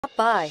Stop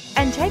by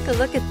and take a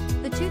look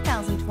at the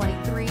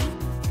 2023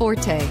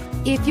 Forte.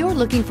 If you're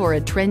looking for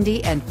a trendy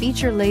and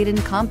feature-laden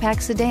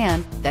compact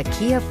sedan, the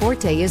Kia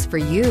Forte is for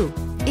you.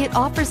 It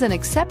offers an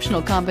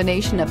exceptional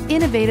combination of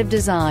innovative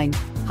design,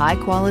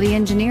 high-quality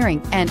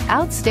engineering, and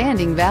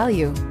outstanding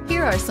value.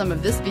 Here are some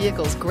of this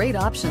vehicle's great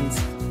options: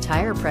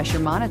 tire pressure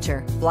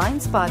monitor,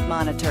 blind spot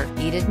monitor,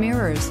 heated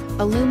mirrors,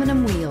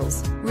 aluminum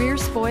wheels, rear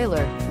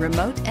spoiler,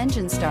 remote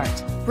engine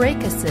start,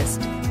 brake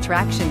assist,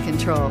 traction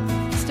control,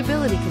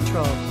 stability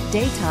control,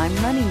 daytime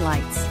running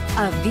lights.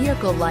 A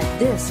vehicle like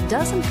this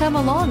doesn't come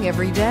along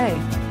every day.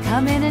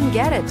 Come in and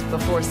get it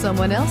before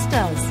someone else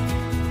does.